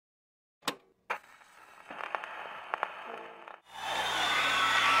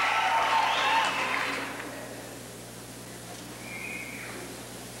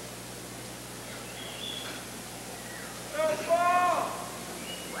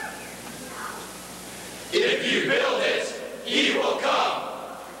you build it, he will come.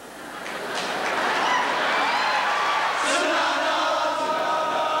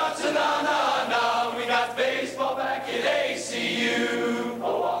 Ta-na-na, we got baseball back at ACU.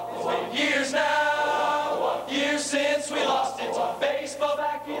 It's been years now, years since we lost it. Baseball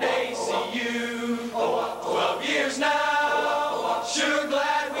back at ACU. 12 years now, sure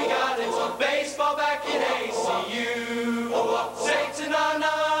glad we got it. Baseball back at ACU. Say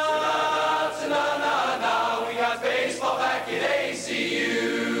ta-na-na, ta-na-na-na, we got baseball back at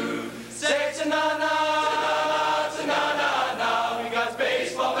ACU. Say ta-na-na, ta-na-na-na, we got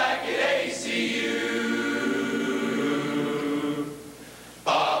baseball back at ACU.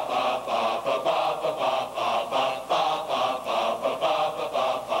 Ba ba ba ba ba ba ba ba ba ba ba ba ba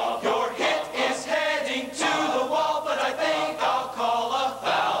ba. Your hit is heading to the wall, but I think I'll call a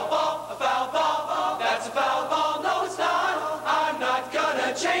foul ball. A foul ball, that's a foul ball. No, it's not. I'm not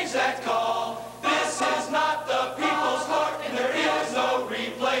gonna change that call. This is not the people's court, and there is no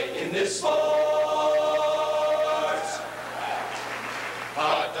replay in this sport.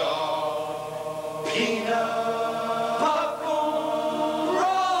 Hot dog, peanut, popcorn,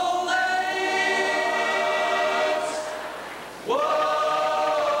 roll-ins. Whoa,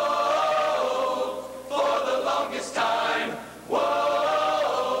 for the longest time.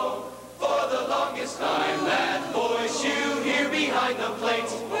 Whoa, for the longest time. That voice you hear behind the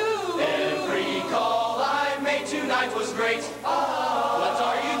plate. Every call I made tonight was great. What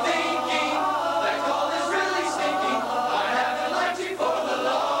are you thinking? That call is really stinking. I haven't liked you for the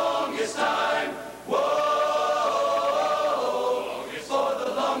longest time. Whoa, for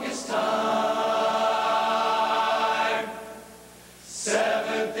the longest time.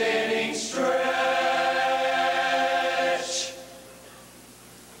 Seventh inning stretch.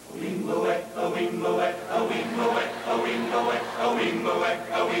 A wing-a-wet, a wing-a-wet, a wing-a-wet, a wing-a-wet, a wing-a-wet,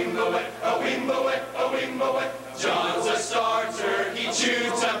 a wing-a-wet, a wing-a-wet, a wing-a-wet. John's a starter, he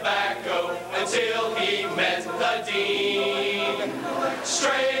chewed tobacco until he met the dean.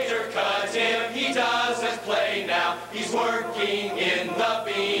 Straight or cut him, he doesn't play now, he's working in the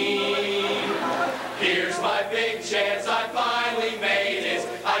bean. Here's my big chance, I finally made it,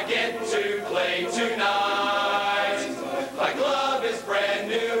 I get to play tonight. My glove is brand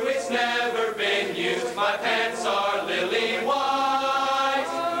new, it's never been used, my pants are lily white.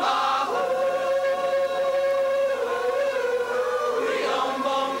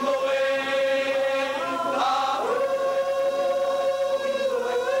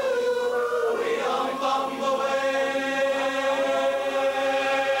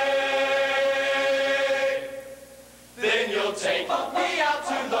 Take me out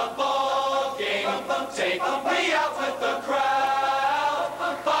to the ball game, take me out with the crowd,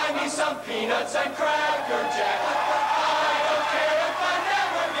 buy me some peanuts and Cracker Jack. I don't care if I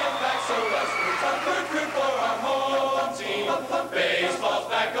never get back, so let's root for our home team. Baseball's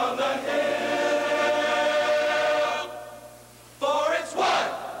back on the hill, for it's $1,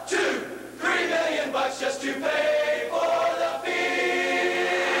 $2, $3 million just to pay for the field.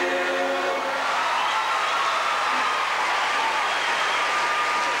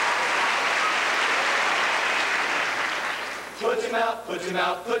 Put him out, put him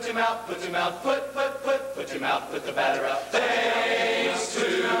out, put him out, put him out, put him out, put the batter out. Thanks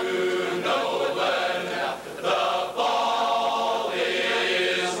to